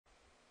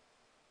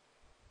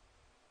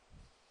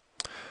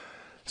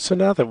So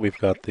now that we've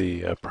got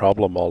the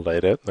problem all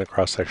laid out and the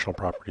cross-sectional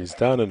properties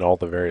done and all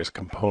the various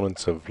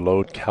components of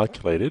load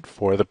calculated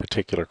for the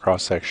particular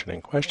cross-section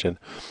in question,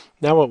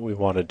 now what we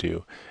want to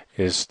do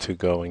is to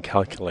go and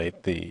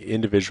calculate the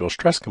individual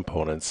stress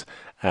components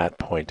at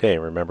point A.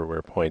 Remember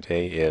where point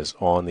A is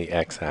on the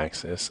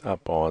x-axis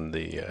up on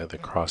the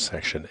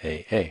cross-section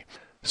AA.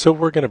 So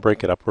we're going to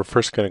break it up. We're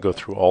first going to go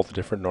through all the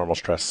different normal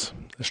stress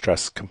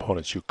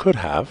components you could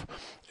have,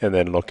 and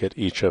then look at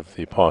each of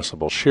the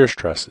possible shear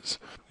stresses.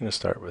 I'm going to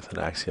start with an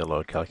axial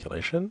load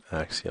calculation,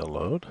 axial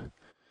load,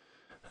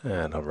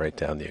 and I'll write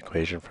down the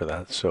equation for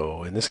that.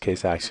 So in this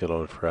case, axial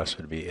load for us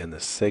would be in the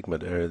sigma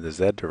or the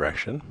z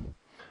direction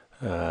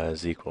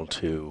is equal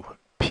to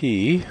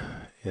P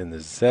in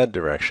the z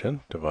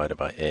direction divided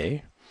by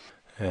A,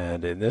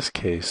 and in this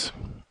case,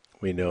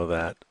 we know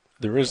that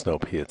there is no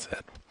P at z.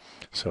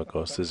 So it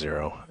goes to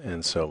 0,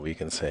 and so we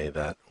can say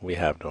that we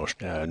have no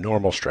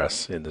normal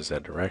stress in the z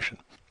direction.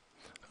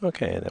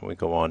 Okay, and then we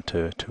go on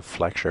to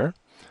flexure,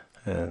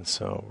 and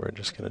so we're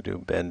just going to do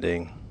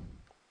bending,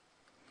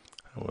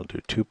 and we'll do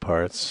two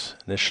parts,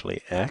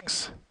 initially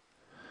x,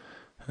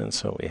 and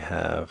so we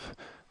have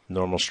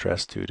normal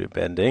stress due to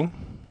bending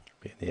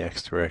in the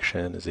x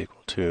direction is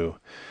equal to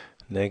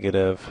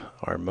negative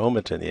our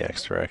moment in the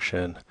x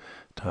direction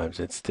times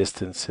its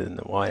distance in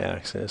the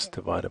y-axis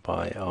divided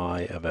by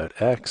I about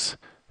x.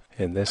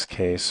 In this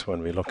case,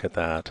 when we look at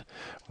that,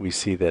 we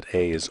see that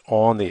A is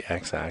on the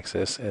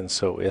x-axis, and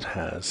so it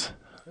has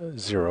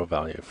 0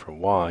 value for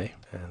y.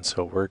 And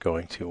so we're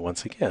going to,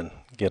 once again,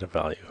 get a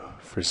value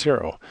for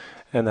 0.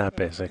 And that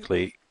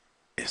basically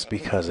is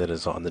because it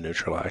is on the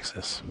neutral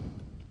axis.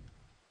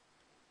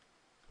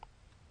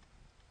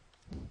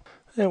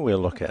 And we'll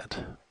look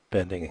at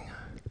bending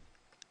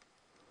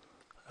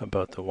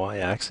about the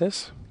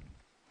y-axis.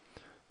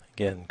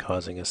 Again,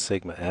 causing a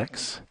sigma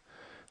x.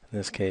 In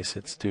this case,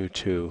 it's due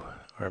to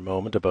our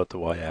moment about the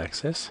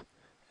y-axis,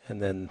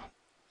 and then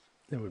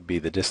it would be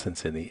the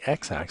distance in the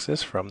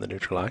x-axis from the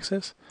neutral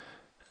axis,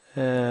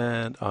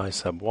 and I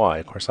sub y.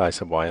 Of course, I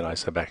sub y and I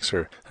sub x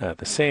are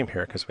the same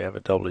here because we have a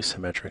doubly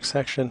symmetric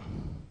section.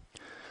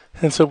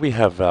 And so we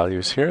have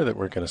values here that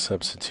we're going to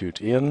substitute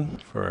in.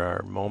 For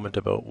our moment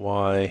about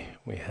y,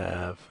 we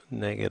have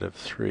negative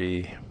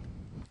 3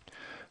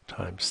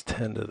 times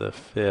 10 to the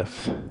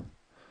 5th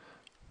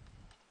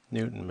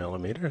Newton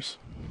millimeters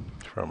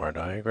from our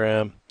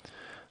diagram.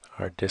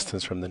 Our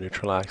distance from the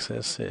neutral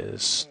axis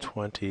is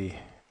 20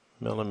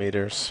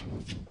 millimeters.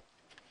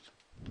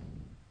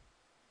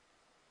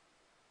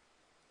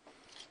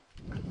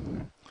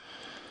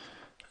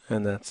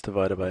 And that's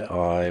divided by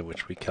I,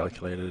 which we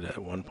calculated at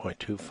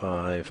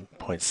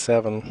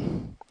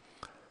 1.25.7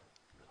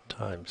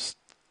 times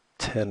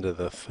 10 to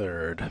the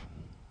 3rd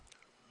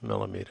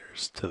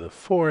millimeters to the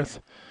 4th,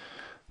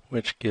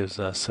 which gives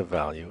us a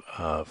value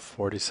of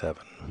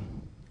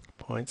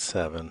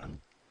 47.7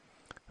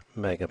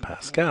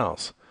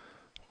 megapascals,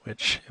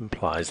 which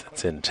implies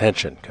it's in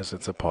tension because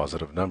it's a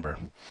positive number.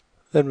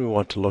 Then we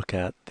want to look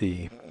at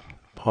the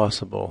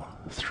possible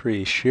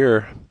 3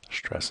 shear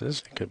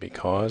stresses that could be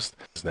caused.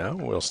 Now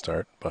we'll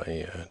start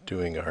by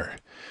doing our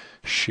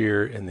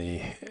shear in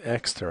the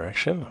x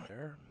direction.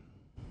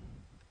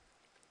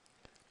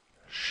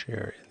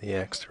 Shear in the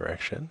x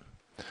direction.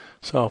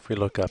 So if we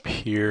look up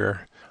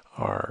here,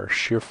 our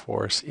shear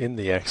force in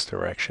the x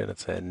direction,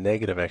 it's a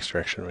negative x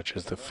direction, which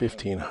is the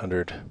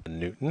 1500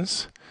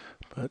 newtons,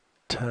 but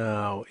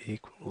tau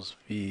equals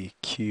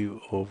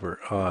VQ over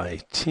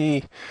IT.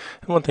 And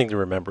one thing to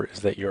remember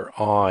is that your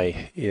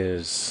I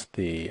is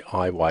the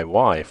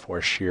IYY for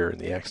shear in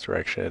the x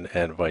direction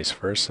and vice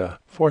versa.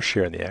 For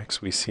shear in the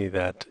x, we see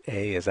that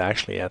A is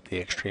actually at the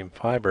extreme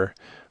fiber,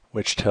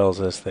 which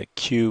tells us that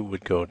Q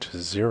would go to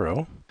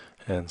 0,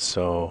 and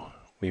so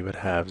we would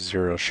have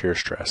 0 shear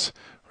stress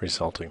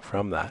resulting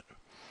from that.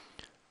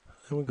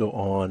 Then we go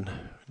on,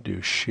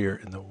 do shear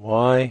in the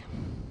y.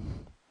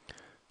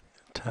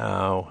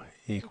 Tau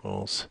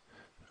equals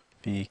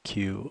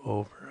VQ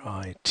over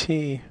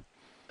IT.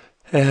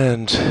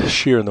 And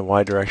shear in the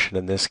y direction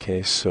in this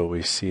case, so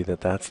we see that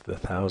that's the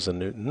 1000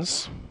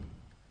 newtons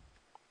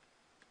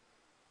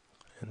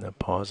in the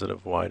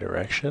positive y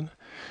direction.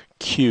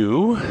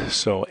 Q,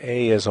 so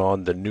A is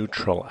on the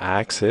neutral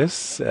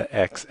axis,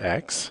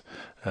 XX.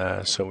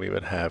 So we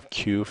would have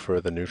Q for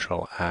the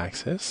neutral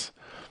axis,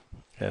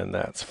 and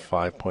that's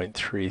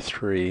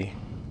 5.33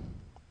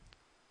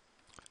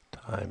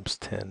 times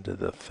 10 to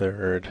the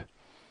 3rd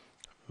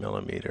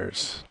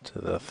millimeters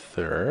to the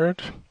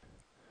 3rd,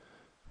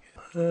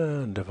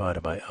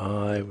 divided by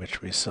I,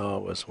 which we saw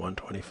was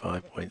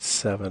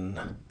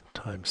 125.7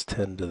 times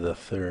 10 to the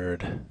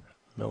 3rd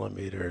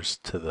millimeters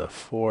to the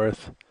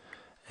 4th.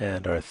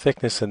 And our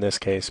thickness in this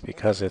case,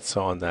 because it's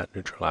on that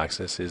neutral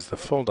axis, is the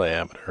full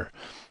diameter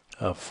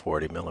of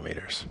 40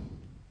 millimeters.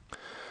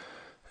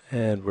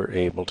 And we're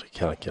able to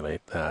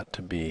calculate that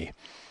to be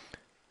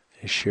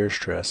a shear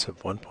stress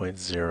of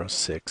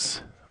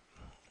 1.06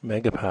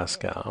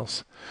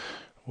 megapascals,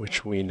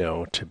 which we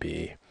know to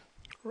be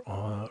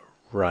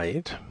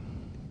right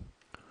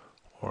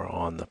or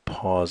on the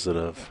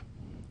positive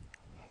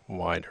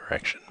y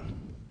direction.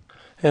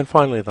 And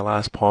finally, the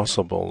last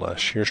possible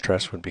shear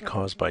stress would be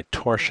caused by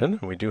torsion.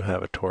 We do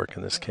have a torque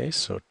in this case,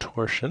 so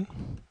torsion.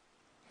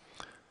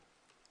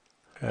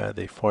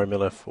 The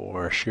formula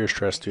for shear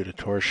stress due to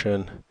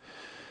torsion,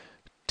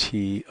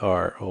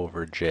 TR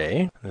over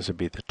J. This would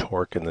be the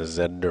torque in the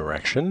Z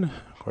direction.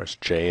 Of course,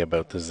 J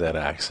about the Z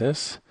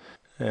axis.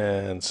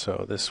 And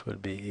so this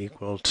would be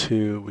equal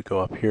to, we go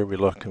up here, we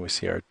look and we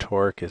see our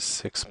torque is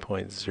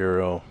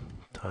 6.0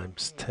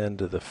 times 10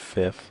 to the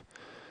 5th.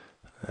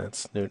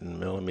 That's Newton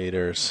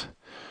millimeters.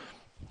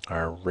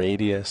 Our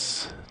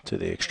radius to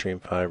the extreme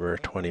fiber,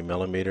 20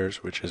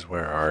 millimeters, which is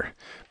where our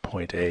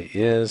point A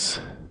is,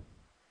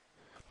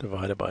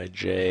 divided by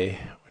J,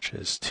 which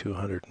is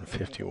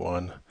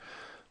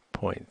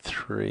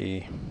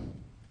 251.3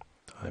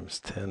 times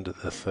 10 to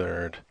the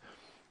 3rd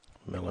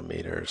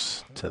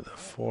millimeters to the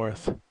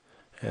 4th,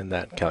 and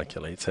that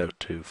calculates out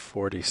to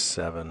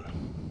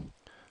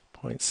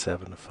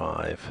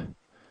 47.75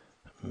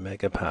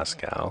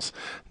 megapascals.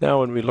 Now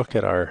when we look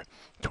at our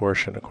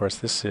torsion, of course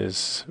this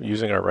is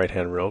using our right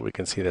hand rule, we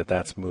can see that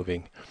that's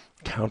moving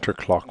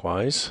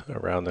counterclockwise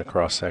around the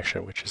cross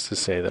section, which is to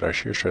say that our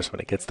shear stress when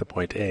it gets to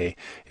point A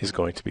is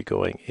going to be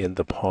going in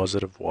the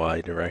positive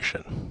y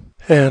direction.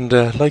 And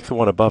like the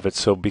one above it,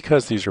 so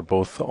because these are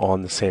both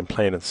on the same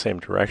plane in the same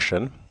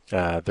direction,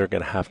 they're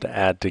going to have to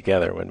add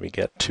together when we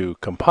get to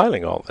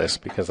compiling all this,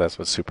 because that's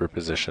what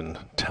superposition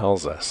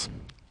tells us.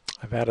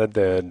 I've added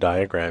the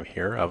diagram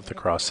here of the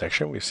cross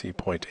section. We see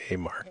point A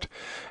marked,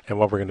 and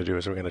what we're going to do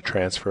is we're going to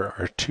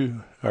transfer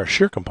our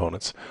shear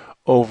components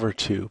over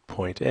to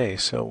point A.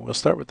 So we'll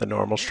start with the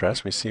normal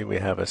stress. We see we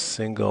have a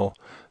single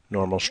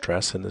normal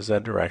stress in the Z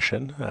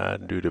direction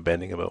due to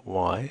bending about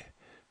Y.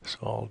 So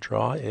I'll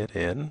draw it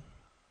in.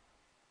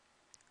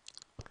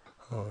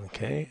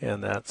 Okay,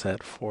 and that's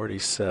at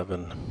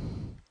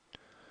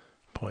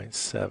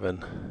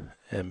 47.7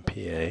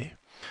 MPa.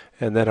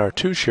 And then our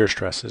two shear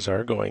stresses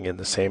are going in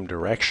the same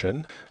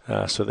direction,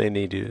 so they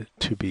need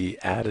to be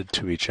added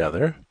to each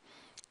other.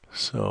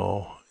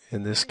 So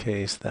in this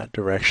case, that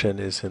direction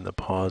is in the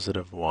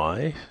positive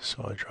y,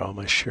 so I draw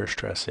my shear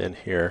stress in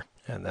here,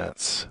 and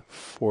that's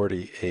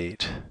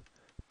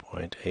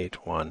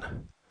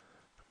 48.81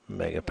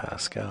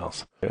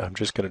 megapascals. I'm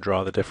just going to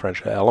draw the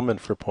differential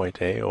element for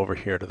point A over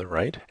here to the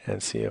right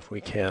and see if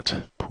we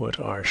can't put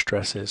our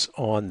stresses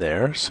on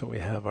there. So we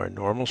have our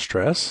normal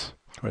stress.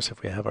 Of course,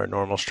 if we have our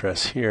normal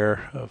stress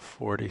here of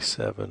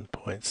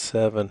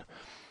 47.7,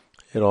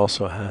 it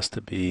also has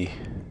to be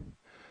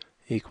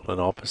equal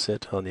and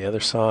opposite on the other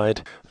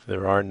side.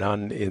 There are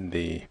none in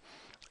the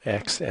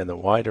x and the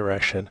y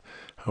direction.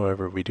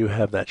 However, we do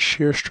have that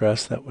shear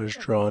stress that was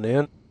drawn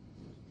in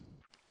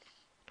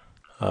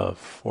of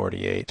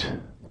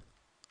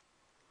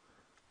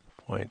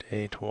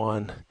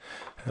 48.81,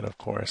 and of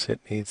course it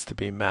needs to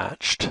be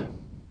matched.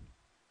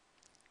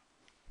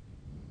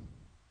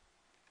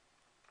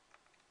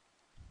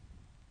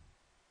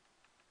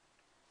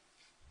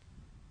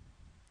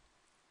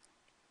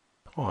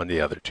 On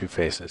the other two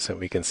faces, and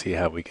we can see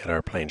how we get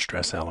our plane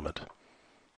stress element.